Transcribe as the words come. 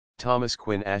Thomas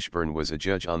Quinn Ashburn was a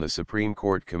judge on the Supreme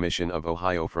Court Commission of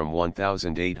Ohio from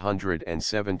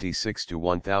 1876 to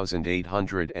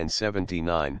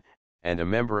 1879, and a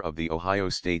member of the Ohio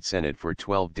State Senate for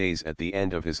 12 days at the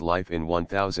end of his life in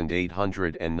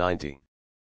 1890.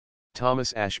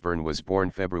 Thomas Ashburn was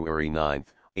born February 9,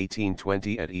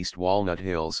 1820 at East Walnut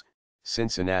Hills,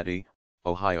 Cincinnati,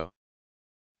 Ohio.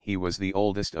 He was the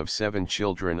oldest of 7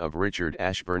 children of Richard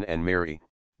Ashburn and Mary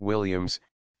Williams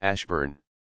Ashburn.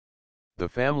 The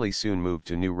family soon moved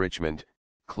to New Richmond,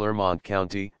 Clermont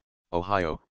County,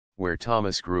 Ohio, where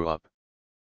Thomas grew up.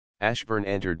 Ashburn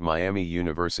entered Miami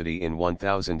University in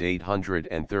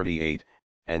 1838,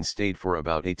 and stayed for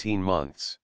about 18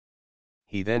 months.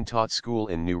 He then taught school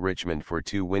in New Richmond for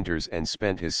 2 winters and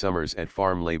spent his summers at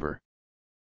farm labor.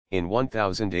 In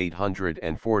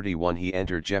 1841 he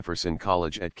entered Jefferson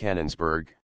College at Canonsburg,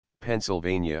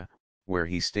 Pennsylvania, where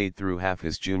he stayed through half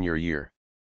his junior year.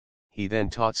 He then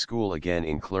taught school again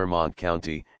in Clermont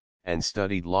County, and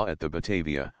studied law at the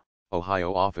Batavia,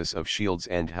 Ohio office of Shields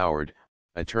and Howard,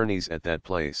 attorneys at that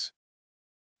place.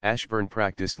 Ashburn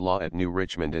practiced law at New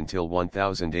Richmond until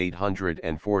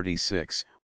 1846,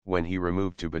 when he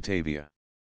removed to Batavia.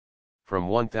 From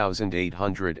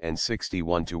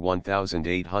 1861 to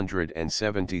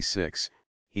 1876,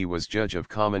 he was judge of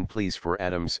common pleas for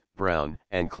Adams, Brown,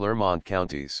 and Clermont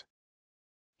counties.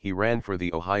 He ran for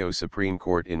the Ohio Supreme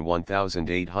Court in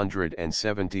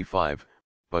 1875,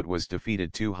 but was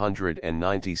defeated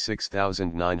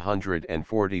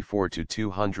 296,944 to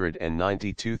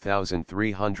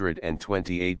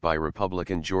 292,328 by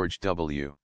Republican George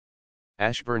W.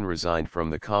 Ashburn resigned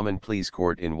from the Common Pleas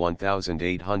Court in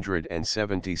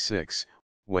 1876,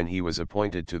 when he was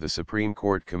appointed to the Supreme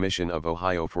Court Commission of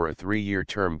Ohio for a 3-year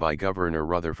term by Governor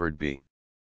Rutherford B.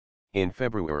 In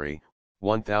February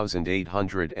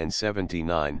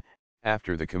 1879,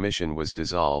 after the commission was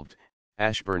dissolved,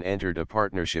 Ashburn entered a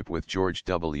partnership with George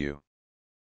W.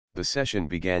 The session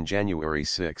began January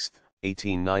 6,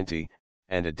 1890,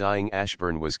 and a dying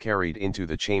Ashburn was carried into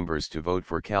the chambers to vote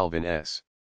for Calvin S.